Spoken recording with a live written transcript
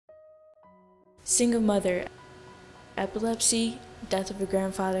Single mother, epilepsy, death of a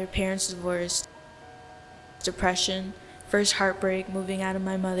grandfather, parents divorced, depression, first heartbreak, moving out of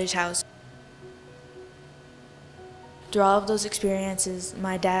my mother's house. Through all of those experiences,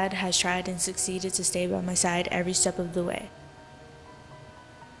 my dad has tried and succeeded to stay by my side every step of the way.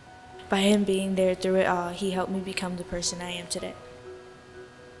 By him being there through it all, he helped me become the person I am today.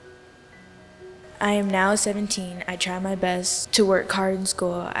 I am now 17. I try my best to work hard in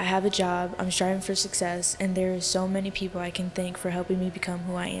school. I have a job, I'm striving for success, and there are so many people I can thank for helping me become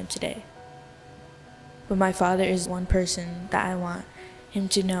who I am today. But my father is one person that I want him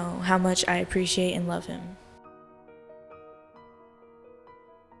to know how much I appreciate and love him.